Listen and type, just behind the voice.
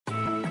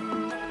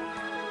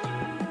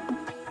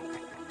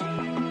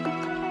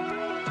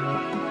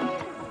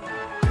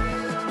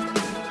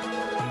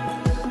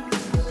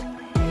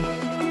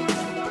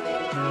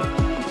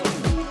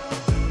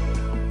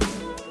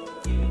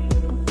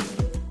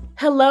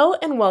Hello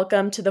and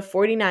welcome to the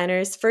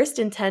 49ers First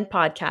and 10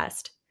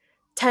 podcast.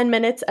 10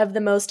 minutes of the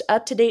most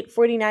up-to-date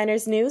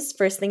 49ers news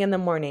first thing in the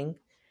morning.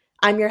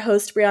 I'm your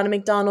host, Brianna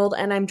McDonald,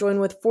 and I'm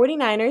joined with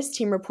 49ers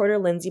team reporter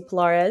Lindsay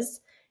Polares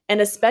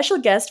and a special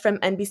guest from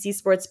NBC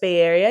Sports Bay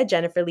Area,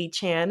 Jennifer Lee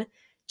Chan.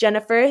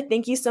 Jennifer,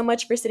 thank you so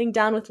much for sitting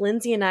down with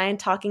Lindsay and I and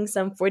talking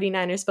some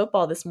 49ers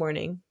football this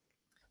morning.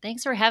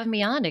 Thanks for having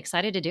me on.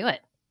 Excited to do it.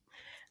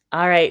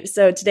 All right,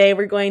 so today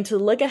we're going to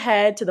look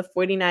ahead to the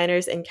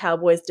 49ers and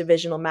Cowboys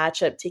divisional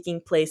matchup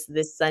taking place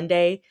this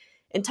Sunday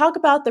and talk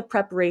about the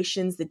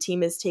preparations the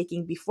team is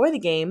taking before the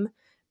game.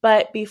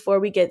 But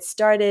before we get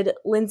started,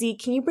 Lindsay,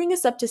 can you bring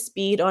us up to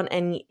speed on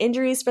any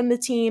injuries from the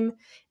team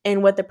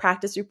and what the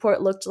practice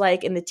report looked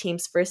like in the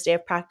team's first day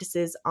of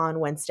practices on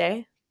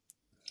Wednesday?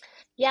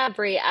 Yeah,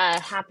 Bri,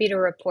 happy to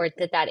report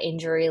that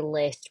injury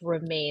list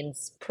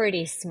remains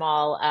pretty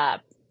small.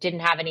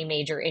 Didn't have any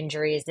major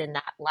injuries in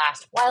that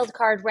last wild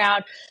card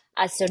round,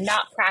 so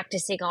not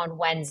practicing on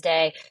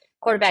Wednesday.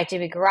 Quarterback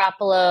Jimmy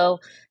Garoppolo,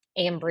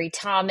 Ambry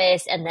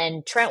Thomas, and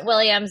then Trent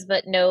Williams,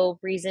 but no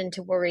reason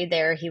to worry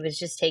there. He was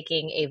just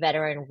taking a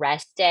veteran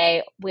rest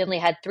day. We only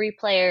had 3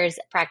 players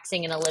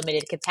practicing in a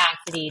limited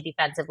capacity,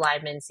 defensive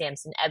lineman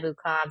Samson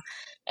Ebukam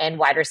and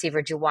wide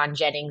receiver Juwan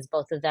Jennings.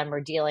 Both of them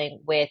are dealing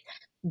with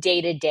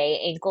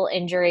day-to-day ankle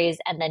injuries,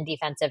 and then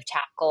defensive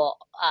tackle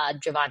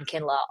Javon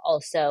Kinlaw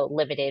also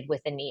limited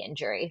with a knee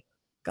injury.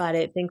 Got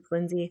it. Thanks,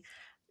 Lindsay.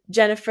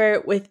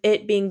 Jennifer, with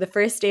it being the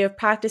first day of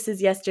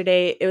practices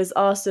yesterday, it was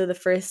also the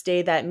first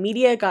day that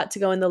media got to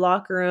go in the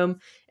locker room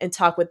and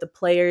talk with the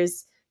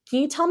players. Can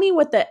you tell me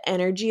what the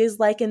energy is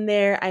like in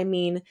there? I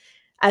mean,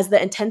 as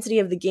the intensity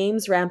of the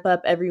games ramp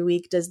up every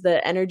week, does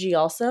the energy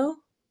also?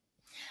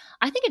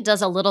 I think it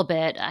does a little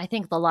bit. I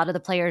think a lot of the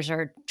players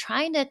are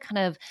trying to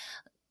kind of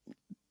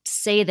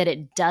say that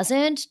it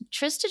doesn't,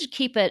 just to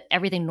keep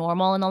everything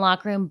normal in the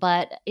locker room,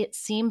 but it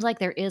seems like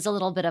there is a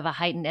little bit of a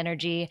heightened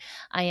energy.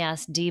 I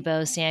asked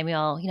Debo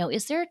Samuel,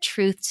 is there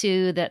truth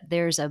to that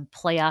there's a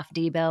playoff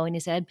Debo? And he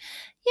said,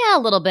 yeah,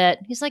 a little bit.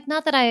 He's like,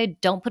 not that I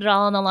don't put it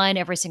all on the line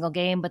every single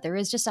game, but there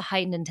is just a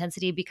heightened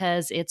intensity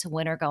because it's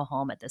win or go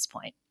home at this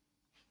point.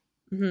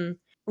 Mm-hmm.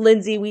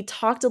 Lindsay, we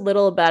talked a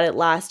little about it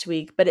last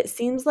week, but it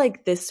seems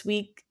like this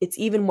week it's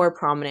even more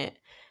prominent.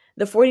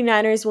 The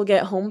 49ers will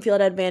get home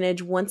field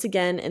advantage once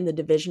again in the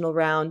divisional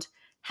round.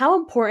 How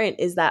important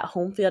is that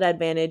home field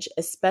advantage,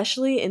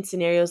 especially in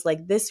scenarios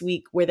like this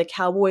week where the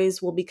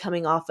Cowboys will be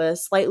coming off a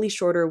slightly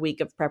shorter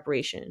week of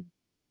preparation?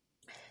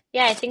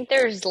 Yeah, I think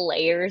there's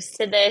layers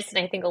to this,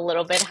 and I think a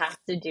little bit has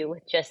to do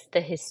with just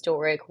the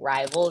historic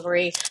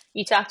rivalry.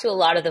 You talk to a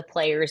lot of the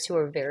players who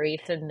are very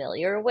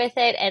familiar with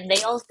it, and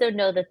they also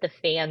know that the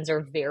fans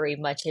are very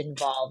much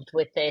involved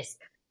with this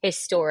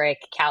historic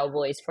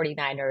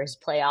Cowboys-49ers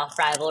playoff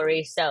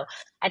rivalry. So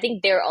I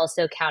think they're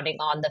also counting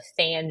on the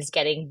fans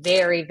getting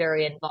very,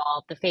 very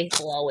involved. The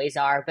faithful always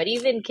are, but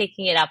even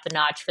kicking it up a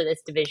notch for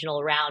this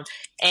divisional round.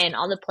 And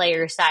on the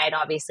player side,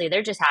 obviously,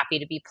 they're just happy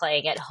to be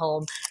playing at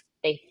home.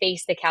 They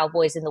faced the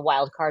Cowboys in the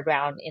wild card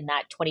round in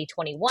that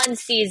 2021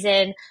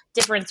 season.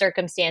 Different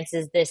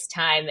circumstances this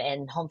time,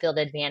 and home field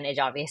advantage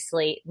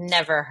obviously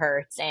never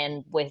hurts.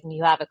 And when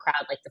you have a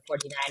crowd like the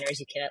 49ers,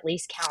 you can at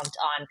least count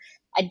on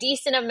a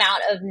decent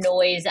amount of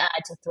noise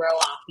to throw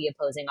off the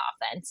opposing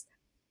offense.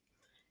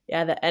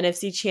 Yeah, the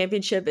NFC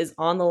Championship is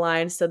on the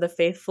line, so the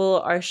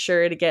faithful are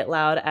sure to get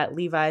loud at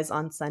Levi's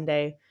on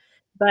Sunday.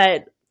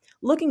 But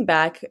looking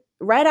back,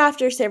 right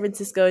after San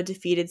Francisco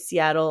defeated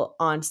Seattle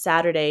on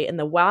Saturday in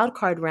the wild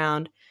card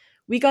round,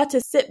 we got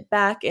to sit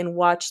back and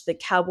watch the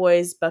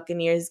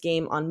Cowboys-Buccaneers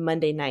game on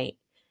Monday night.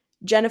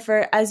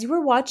 Jennifer, as you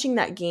were watching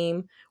that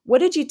game, what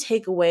did you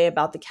take away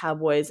about the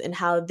Cowboys and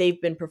how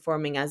they've been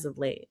performing as of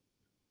late?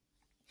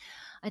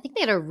 I think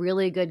they had a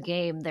really good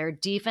game. Their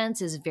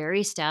defense is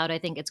very stout. I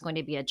think it's going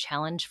to be a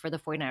challenge for the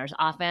 49ers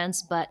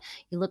offense, but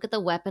you look at the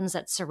weapons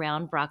that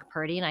surround Brock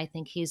Purdy, and I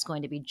think he's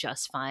going to be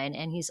just fine.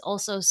 And he's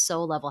also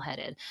so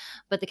level-headed.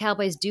 But the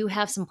Cowboys do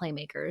have some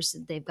playmakers.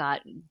 They've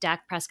got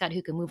Dak Prescott,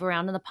 who can move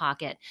around in the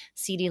pocket,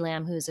 CeeDee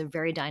Lamb, who's a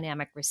very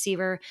dynamic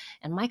receiver,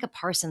 and Micah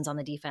Parsons on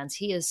the defense.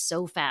 He is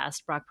so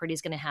fast. Brock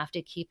Purdy's going to have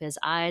to keep his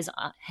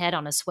head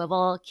on a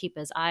swivel, keep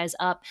his eyes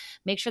up,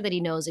 make sure that he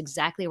knows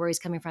exactly where he's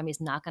coming from.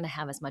 He's not going to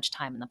have as much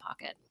time in the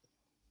pocket.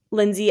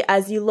 Lindsay,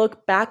 as you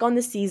look back on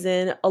the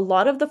season, a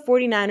lot of the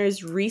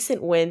 49ers'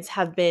 recent wins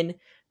have been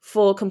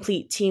full,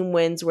 complete team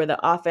wins where the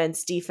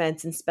offense,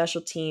 defense, and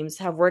special teams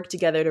have worked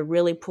together to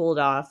really pull it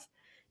off.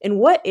 In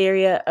what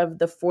area of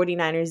the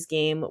 49ers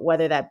game,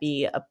 whether that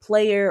be a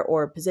player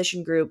or a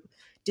position group,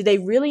 do they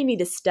really need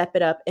to step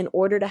it up in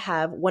order to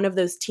have one of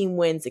those team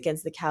wins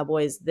against the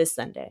Cowboys this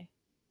Sunday?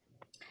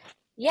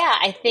 Yeah,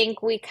 I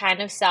think we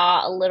kind of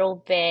saw a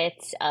little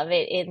bit of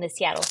it in the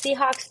Seattle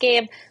Seahawks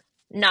game.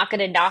 Not going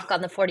to knock on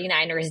the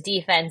 49ers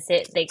defense.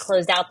 They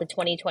closed out the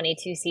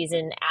 2022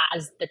 season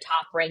as the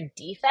top-ranked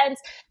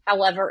defense.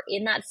 However,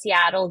 in that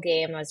Seattle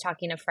game, I was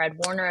talking to Fred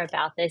Warner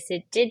about this,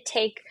 it did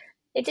take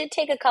it did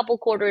take a couple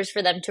quarters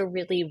for them to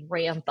really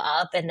ramp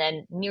up and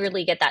then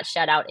nearly get that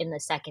shutout in the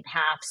second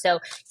half. So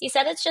he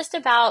said it's just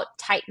about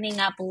tightening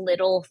up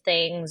little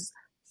things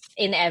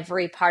in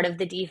every part of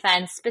the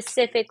defense,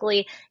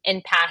 specifically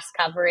in pass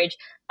coverage.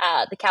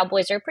 The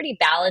Cowboys are a pretty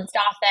balanced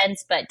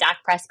offense, but Dak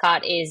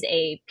Prescott is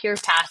a pure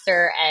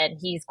passer and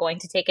he's going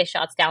to take his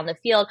shots down the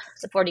field.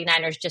 The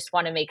 49ers just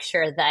want to make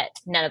sure that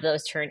none of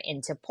those turn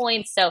into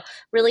points. So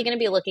really going to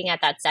be looking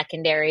at that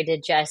secondary to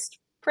just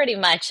pretty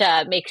much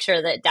make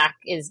sure that Dak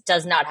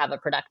does not have a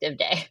productive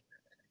day.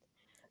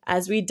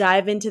 As we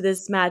dive into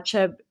this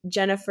matchup,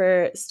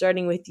 Jennifer,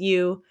 starting with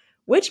you,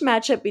 which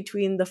matchup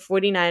between the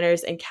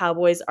 49ers and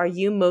Cowboys are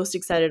you most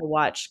excited to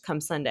watch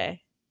come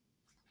Sunday?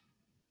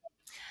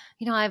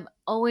 I'm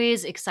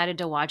always excited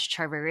to watch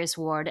Charvarius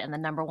Ward and the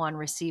number one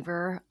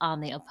receiver on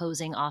the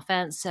opposing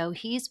offense. So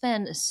he's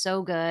been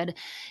so good.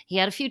 He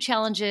had a few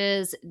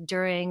challenges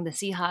during the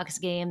Seahawks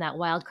game, that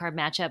wild card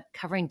matchup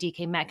covering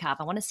DK Metcalf.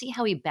 I want to see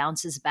how he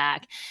bounces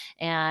back.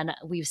 And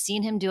we've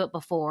seen him do it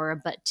before,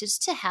 but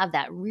just to have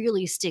that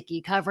really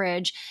sticky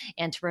coverage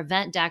and to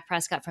prevent Dak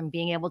Prescott from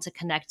being able to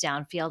connect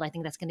downfield, I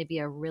think that's going to be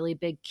a really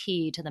big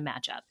key to the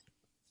matchup.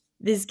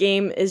 This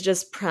game is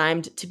just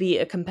primed to be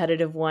a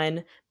competitive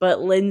one.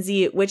 But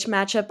Lindsay, which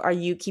matchup are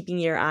you keeping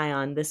your eye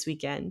on this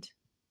weekend?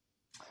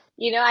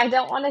 I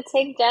don't want to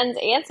take Jen's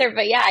answer,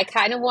 but yeah, I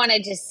kind of want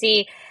to just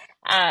see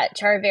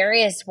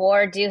Charvarius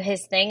Ward do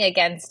his thing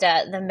against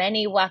the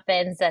many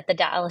weapons that the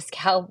Dallas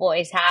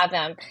Cowboys have.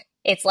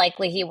 It's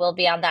likely he will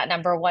be on that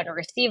number one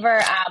receiver.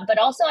 But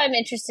also, I'm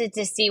interested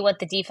to see what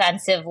the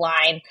defensive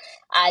line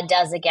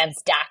does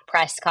against Dak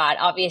Prescott.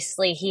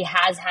 Obviously, he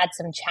has had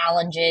some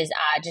challenges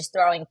just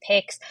throwing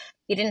picks.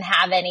 He didn't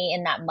have any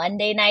in that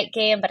Monday night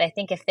game, but I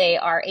think if they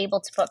are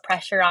able to put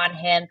pressure on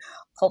him,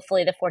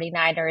 hopefully the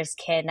 49ers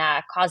can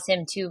cause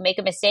him to make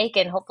a mistake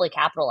and hopefully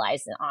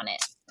capitalize on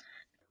it.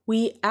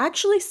 We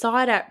actually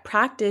saw it at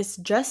practice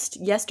just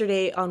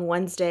yesterday on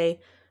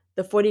Wednesday.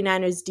 The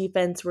 49ers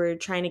defense were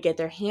trying to get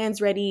their hands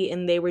ready,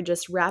 and they were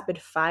just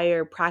rapid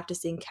fire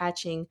practicing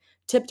catching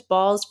tipped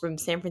balls from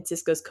San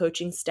Francisco's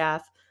coaching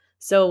staff.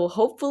 So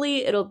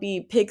hopefully it'll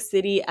be Pick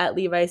City at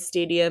Levi's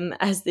Stadium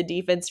as the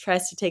defense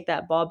tries to take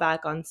that ball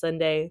back on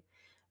Sunday.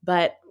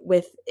 But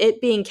with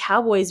it being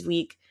Cowboys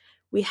week,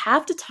 we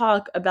have to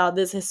talk about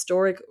this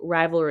historic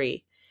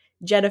rivalry.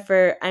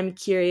 Jennifer, I'm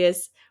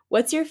curious,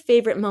 what's your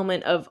favorite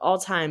moment of all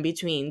time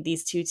between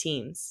these two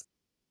teams?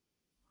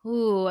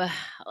 Ooh,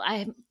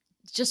 I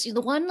just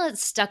the one that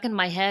stuck in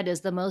my head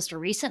is the most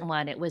recent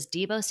one. It was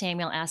Deebo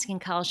Samuel asking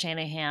Kyle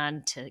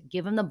Shanahan to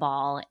give him the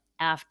ball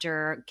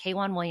after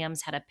K'Wan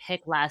Williams had a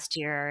pick last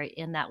year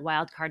in that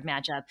wild card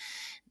matchup.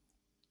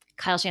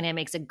 Kyle Shanahan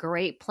makes a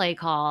great play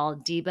call.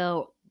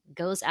 Deebo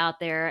goes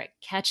out there,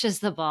 catches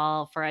the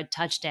ball for a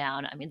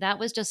touchdown. I mean, that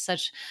was just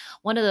such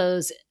one of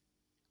those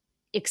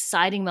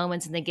exciting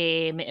moments in the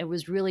game. It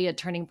was really a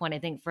turning point, I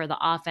think, for the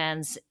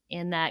offense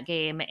in that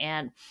game.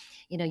 And,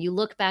 you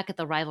look back at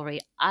the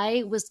rivalry.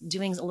 I was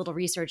doing a little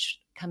research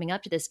coming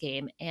up to this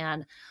game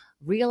and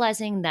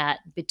realizing that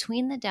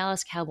between the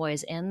Dallas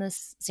Cowboys and the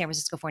San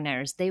Francisco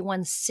 49ers, they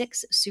won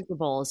 6 Super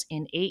Bowls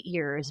in 8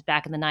 years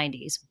back in the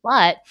 90s.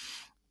 But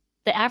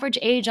the average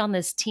age on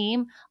this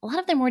team, a lot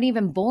of them weren't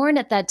even born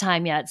at that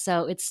time yet.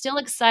 So it's still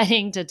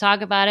exciting to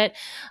talk about it.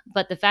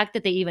 But the fact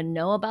that they even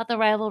know about the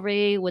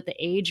rivalry with the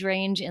age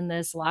range in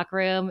this locker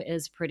room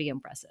is pretty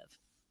impressive.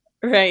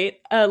 Right.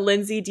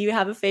 Lindsay, do you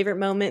have a favorite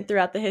moment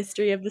throughout the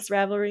history of this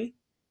rivalry?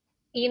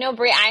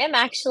 Brie, I am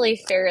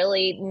actually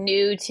fairly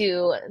new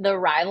to the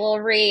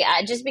rivalry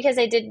just because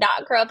I did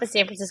not grow up a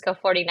San Francisco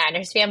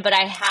 49ers fan, but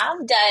I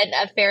have done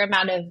a fair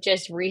amount of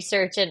just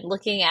research and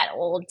looking at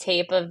old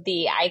tape of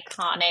the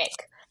iconic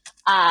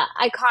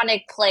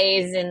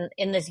plays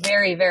in this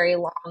very, very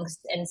long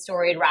and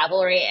storied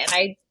rivalry.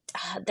 And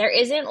there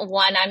isn't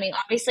one. I mean,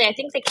 obviously, I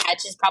think the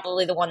catch is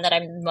probably the one that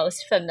I'm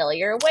most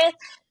familiar with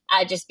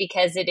just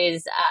because it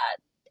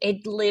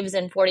lives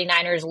in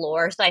 49ers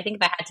lore. So I think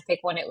if I had to pick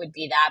one, it would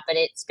be that. But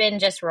it's been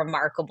just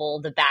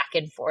remarkable, the back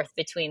and forth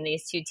between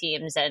these two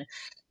teams. And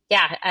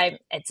yeah,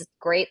 it's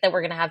great that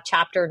we're going to have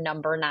chapter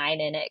number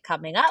 9 in it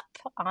coming up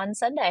on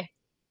Sunday.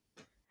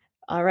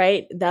 All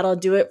right, that'll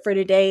do it for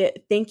today.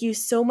 Thank you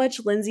so much,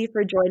 Lindsay,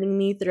 for joining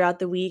me throughout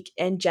the week,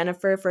 and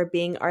Jennifer for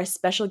being our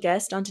special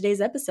guest on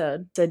today's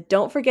episode. So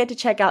don't forget to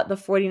check out the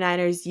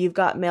 49ers You've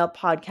Got Mail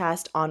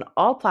podcast on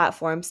all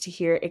platforms to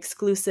hear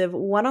exclusive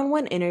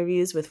one-on-one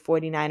interviews with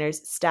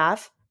 49ers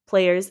staff,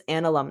 players,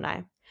 and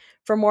alumni.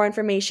 For more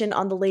information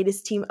on the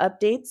latest team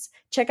updates,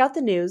 check out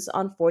the news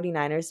on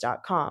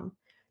 49ers.com.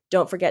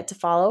 Don't forget to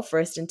follow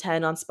First and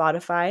 10 on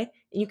Spotify,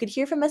 and you could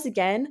hear from us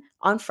again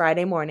on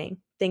Friday morning.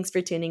 Thanks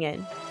for tuning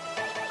in.